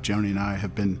 My wife Joni and I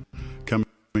have been coming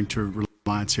to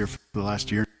Reliance here for the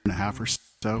last year and a half or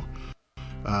so.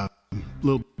 A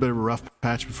little bit of a rough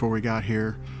patch before we got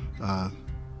here,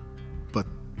 but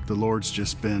the Lord's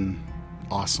just been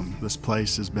awesome. This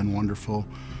place has been wonderful.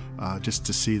 Just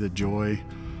to see the joy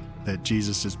that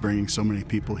Jesus is bringing so many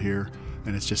people here,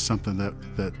 and it's just something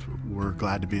that we're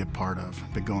glad to be a part of.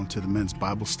 Been going to the men's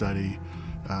Bible study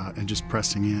and just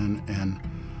pressing in, and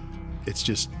it's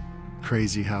just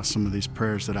crazy how some of these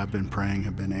prayers that I've been praying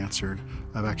have been answered.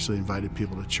 I've actually invited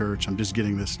people to church. I'm just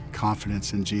getting this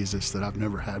confidence in Jesus that I've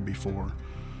never had before.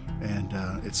 And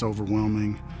it's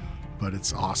overwhelming, but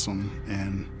it's awesome.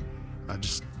 And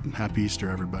happy Easter,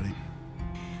 everybody.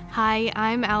 Hi,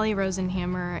 I'm Allie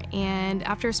Rosenhammer, and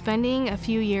after spending a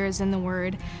few years in the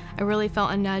Word, I really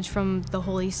felt a nudge from the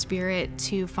Holy Spirit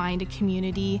to find a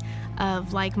community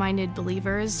of like-minded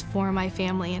believers for my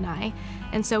family and I.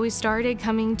 And so we started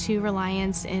coming to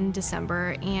Reliance in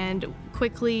December, and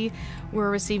quickly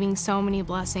we're receiving so many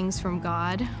blessings from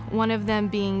God. One of them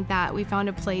being that we found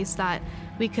a place that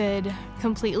we could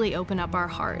completely open up our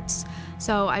hearts.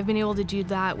 So I've been able to do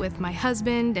that with my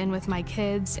husband and with my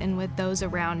kids and with those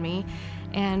around me.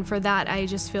 And for that, I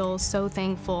just feel so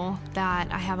thankful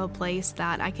that I have a place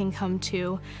that I can come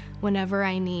to whenever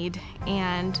I need.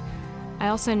 And I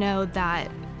also know that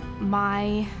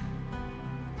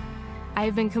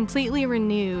I've been completely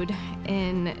renewed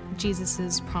in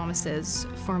Jesus's promises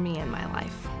for me in my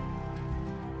life.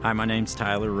 Hi, my name's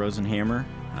Tyler Rosenhammer.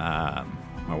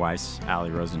 My wife's Allie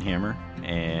Rosenhammer,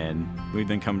 and we've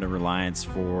been coming to Reliance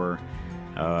for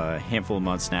a handful of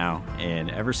months now. And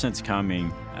ever since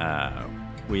coming,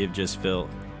 we have just felt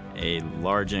a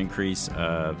large increase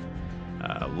of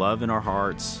love in our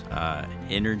hearts,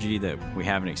 energy that we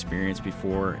haven't experienced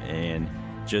before, and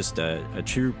just a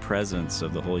true presence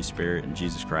of the Holy Spirit and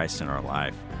Jesus Christ in our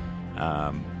life.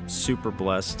 Super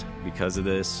blessed because of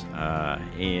this.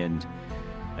 And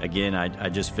again, I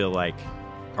just feel like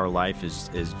our life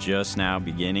is just now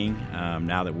beginning,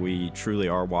 now that we truly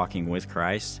are walking with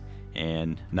Christ,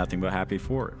 and nothing but happy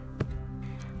for it.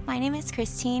 My name is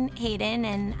Christine Hayden,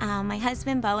 and my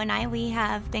husband Bo and I, we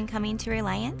have been coming to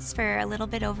Reliance for a little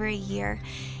bit over a year.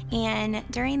 And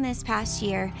during this past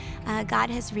year, God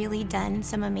has really done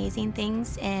some amazing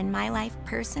things in my life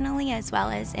personally as well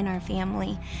as in our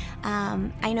family.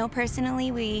 I know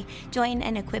personally we joined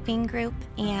an equipping group,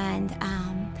 and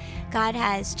God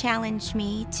has challenged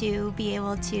me to be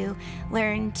able to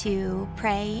learn to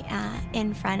pray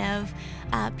in front of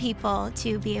people,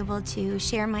 to be able to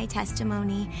share my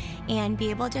testimony and be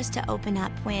able just to open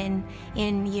up when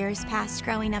in years past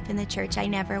growing up in the church, I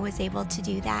never was able to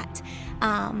do that.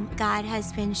 God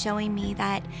has been showing me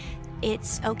that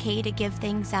it's okay to give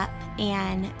things up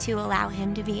and to allow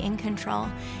Him to be in control,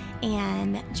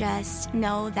 and just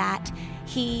know that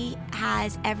He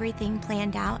has everything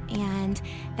planned out and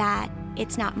that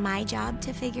it's not my job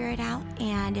to figure it out.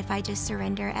 And if I just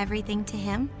surrender everything to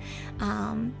Him,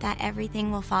 that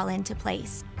everything will fall into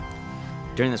place.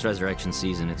 During this resurrection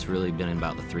season, it's really been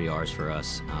about the 3 R's for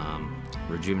us: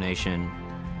 rejuvenation,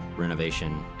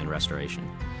 renovation, and restoration.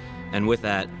 And with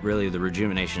that, really the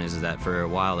rejuvenation is that for a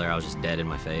while there I was just dead in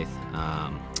my faith.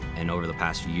 And over the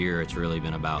past year, it's really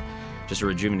been about just a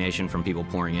rejuvenation from people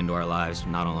pouring into our lives,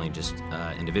 not only just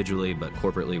individually, but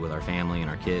corporately with our family and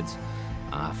our kids.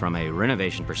 From a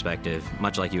renovation perspective,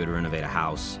 much like you would renovate a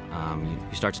house,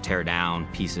 you start to tear down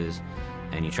pieces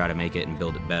and you try to make it and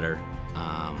build it better.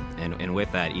 And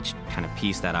with that, each kind of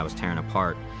piece that I was tearing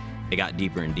apart, it got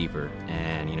deeper and deeper.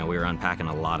 And, we were unpacking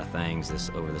a lot of things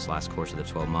over this last course of the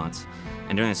 12 months.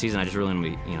 And during the season, I just really want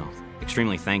to be,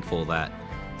 extremely thankful that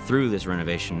through this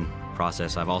renovation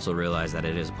process, I've also realized that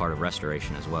it is a part of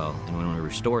restoration as well. And when we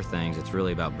restore things, it's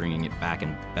really about bringing it back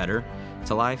and better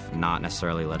to life, not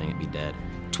necessarily letting it be dead.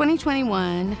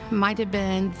 2021 might have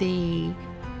been the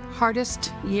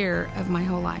hardest year of my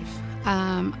whole life.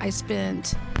 I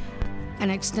spent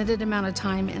an extended amount of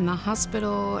time in the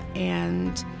hospital,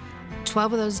 and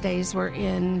 12 of those days were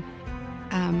in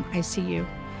ICU,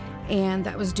 and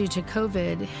that was due to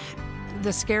COVID.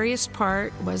 The scariest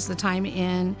part was the time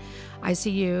in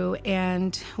ICU,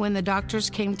 and when the doctors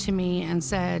came to me and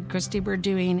said, "Christy, we're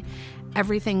doing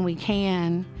everything we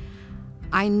can,"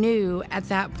 I knew at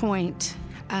that point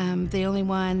the only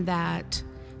one that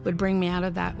would bring me out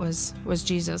of that was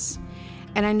Jesus.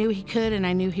 And I knew He could, and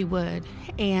I knew He would.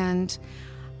 And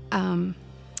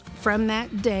from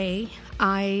that day,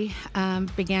 I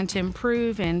began to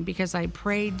improve, and because I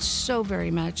prayed so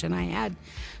very much and I had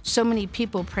so many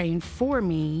people praying for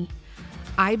me,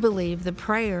 I believe the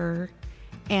prayer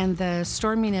and the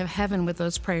storming of heaven with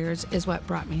those prayers is what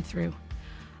brought me through.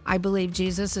 I believe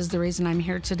Jesus is the reason I'm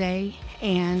here today,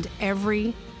 and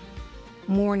every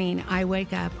morning I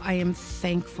wake up, I am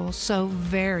thankful, so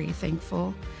very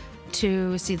thankful,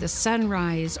 to see the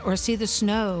sunrise or see the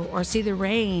snow or see the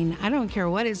rain. I don't care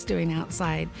what it's doing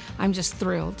outside. I'm just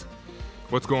thrilled.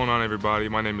 What's going on, everybody?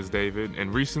 My name is David,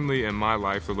 and recently in my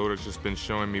life, the Lord has just been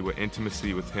showing me what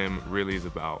intimacy with Him really is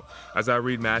about. As I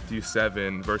read Matthew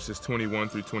 7, verses 21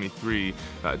 through 23,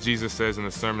 Jesus says in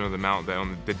the Sermon on the Mount that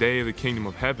on the day of the kingdom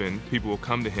of heaven, people will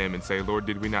come to Him and say, "Lord,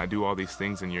 did we not do all these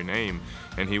things in your name?"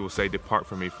 And He will say, "Depart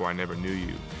from me, for I never knew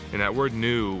you." And that word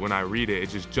 "knew," when I read it, it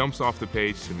just jumps off the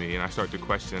page to me, and I start to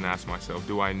question and ask myself,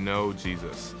 do I know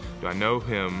Jesus? Do I know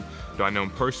Him? Do I know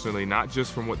Him personally, not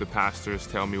just from what the pastors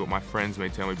tell me, what my friends may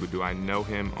tell me, but do I know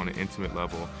Him on an intimate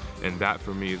level? And that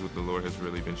for me is what the Lord has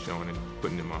really been showing and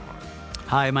putting in my heart.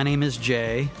 Hi, my name is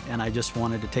Jay, and I just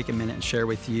wanted to take a minute and share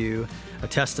with you a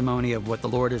testimony of what the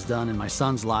Lord has done in my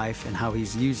son's life and how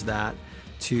He's used that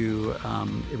to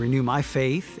renew my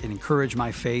faith and encourage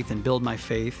my faith and build my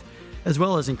faith, as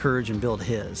well as encourage and build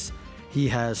his. He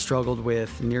has struggled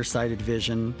with nearsighted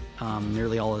vision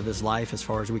nearly all of his life, as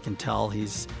far as we can tell.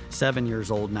 He's 7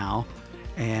 years old now,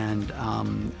 and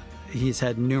he's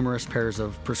had numerous pairs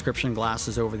of prescription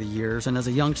glasses over the years. And as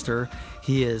a youngster,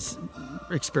 he has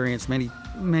experienced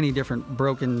many different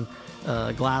broken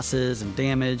glasses and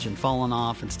damage and fallen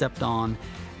off and stepped on.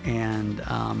 And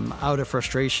out of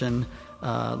frustration,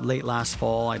 late last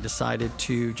fall, I decided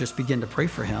to just begin to pray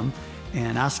for him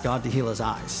and ask God to heal his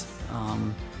eyes.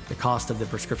 The cost of the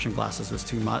prescription glasses was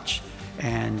too much.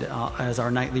 And as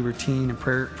our nightly routine and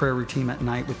prayer routine at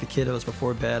night with the kiddos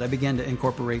before bed, I began to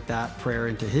incorporate that prayer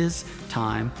into his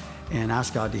time and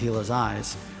ask God to heal his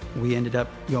eyes. We ended up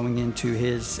going into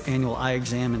his annual eye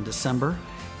exam in December,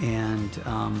 and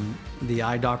the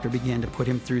eye doctor began to put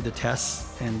him through the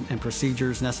tests and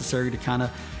procedures necessary to kind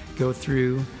of go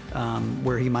through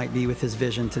where he might be with his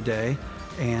vision today.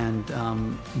 And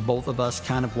both of us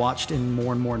kind of watched in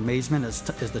more and more amazement as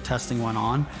the testing went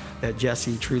on, that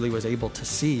Jesse truly was able to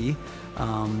see.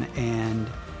 And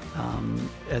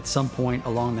at some point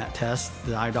along that test,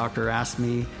 the eye doctor asked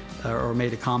me or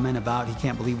made a comment about he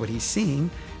can't believe what he's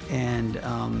seeing, and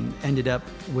ended up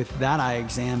with that eye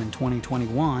exam in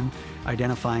 2021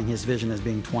 identifying his vision as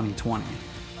being 20/20.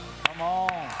 Come on.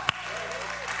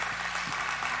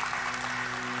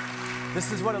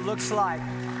 This is what it looks like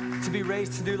to be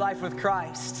raised to do life with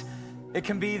Christ. It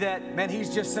can be that, man,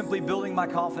 he's just simply building my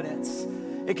confidence.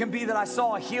 It can be that I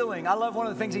saw a healing. I love one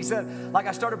of the things he said, like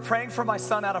I started praying for my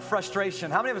son out of frustration.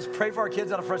 How many of us pray for our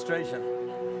kids out of frustration?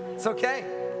 It's okay.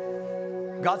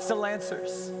 God still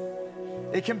answers.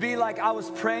 It can be like I was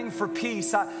praying for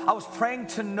peace. I was praying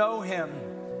to know him,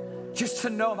 just to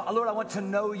know him. Lord, I want to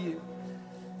know you.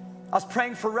 I was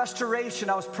praying for restoration.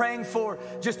 I was praying for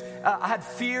I had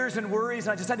fears and worries,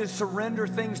 and I just had to surrender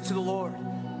things to the Lord.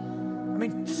 I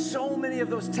mean, so many of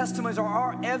those testimonies are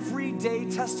our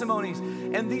everyday testimonies.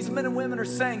 And these men and women are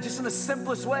saying, just in the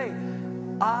simplest way,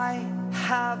 I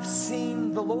have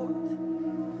seen the Lord.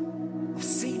 I've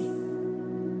seen him.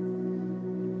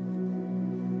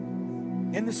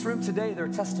 In this room today, there are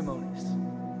testimonies.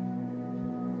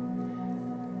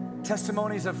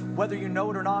 Testimonies of whether you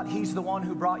know it or not, he's the one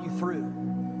who brought you through.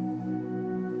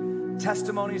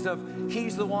 Testimonies of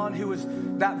he's the one who was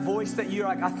that voice that you're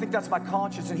like, I think that's my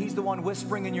conscience, and he's the one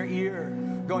whispering in your ear,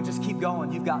 going, just keep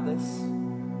going, you've got this.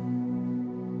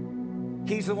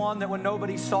 He's the one that when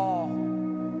nobody saw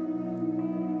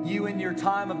you in your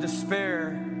time of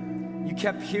despair, you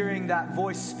kept hearing that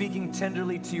voice speaking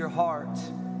tenderly to your heart.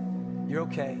 You're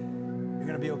okay. You're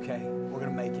going to be okay. We're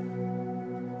going to make it.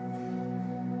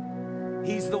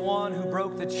 He's the one who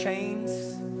broke the chains,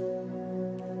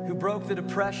 who broke the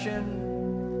depression,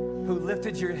 who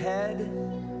lifted your head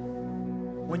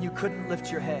when you couldn't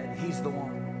lift your head. He's the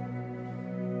one.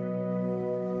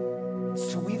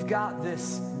 So we've got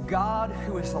this God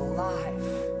who is alive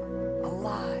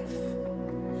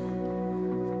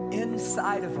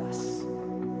inside of us,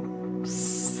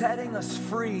 setting us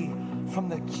free from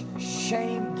the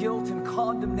shame, guilt, and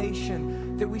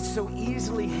condemnation that we so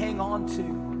easily hang on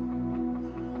to.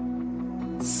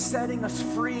 Setting us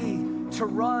free to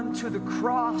run to the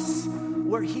cross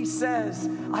where he says,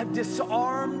 I've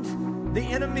disarmed the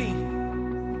enemy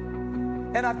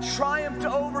and I've triumphed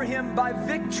over him by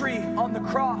victory on the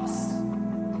cross.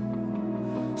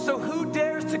 So who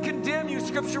dares to condemn you?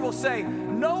 Scripture will say,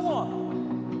 no one.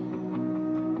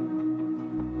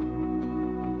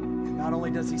 And not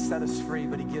only does he set us free,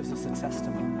 but he gives us a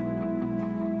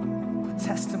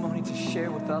testimony to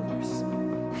share with others.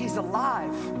 He's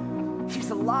alive. He's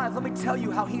alive. Let me tell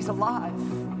you how he's alive.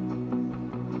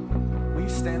 Will you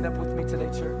stand up with me today,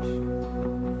 church?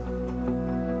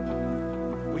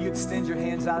 Will you extend your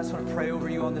hands out? I just want to pray over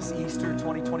you on this Easter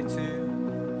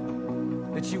 2022.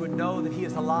 That you would know that he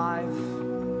is alive.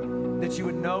 That you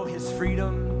would know his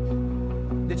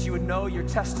freedom. That you would know your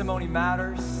testimony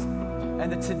matters.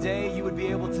 And that today you would be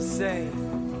able to say,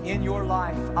 in your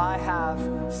life, I have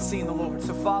seen the Lord.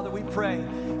 So Father, we pray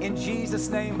in Jesus'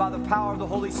 name by the power of the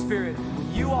Holy Spirit.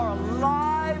 You are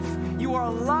alive. You are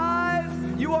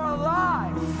alive. You are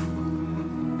alive.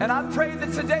 And I pray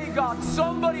that today, God,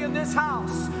 somebody in this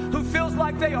house who feels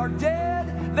like they are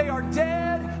dead, they are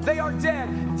dead, they are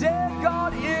dead. Dead,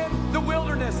 God, in the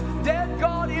wilderness. Dead,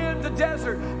 God, in the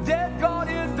desert. Dead, God,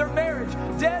 in their marriage.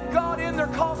 Dead, God, in their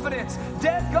confidence.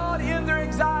 Dead, God, in their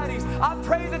anxieties. I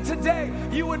pray that today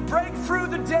you would break through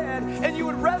the dead and you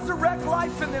would resurrect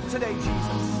life in them today,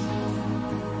 Jesus.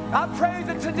 I pray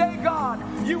that today, God,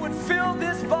 you would fill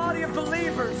this body of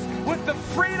believers with the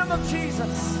freedom of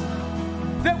Jesus.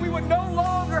 That we would no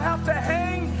longer have to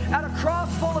hang at a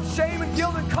cross full of shame and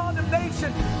guilt and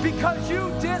condemnation, because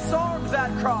you disarmed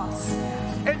that cross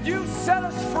and you set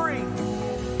us free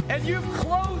and you've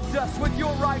clothed us with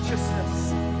your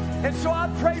righteousness. And so I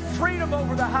pray freedom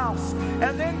over the house.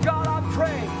 And then, God, I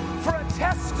pray for a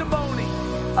testimony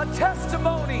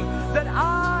that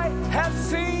I have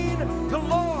seen the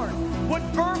Lord would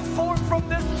birth forth from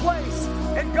this place,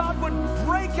 and God would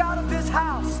break out of this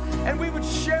house and we would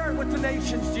share it with the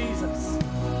nations, Jesus.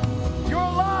 You're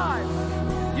alive.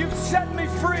 You've set me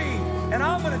free, and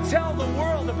I'm going to tell the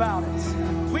world about it.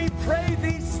 We pray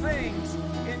these things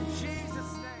in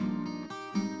Jesus' name.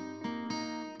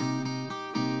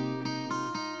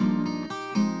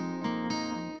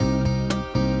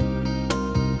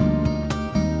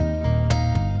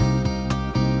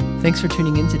 Thanks for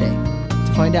tuning in today.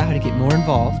 To find out how to get more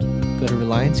involved, go to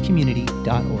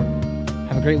reliancecommunity.org.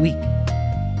 Have a great week.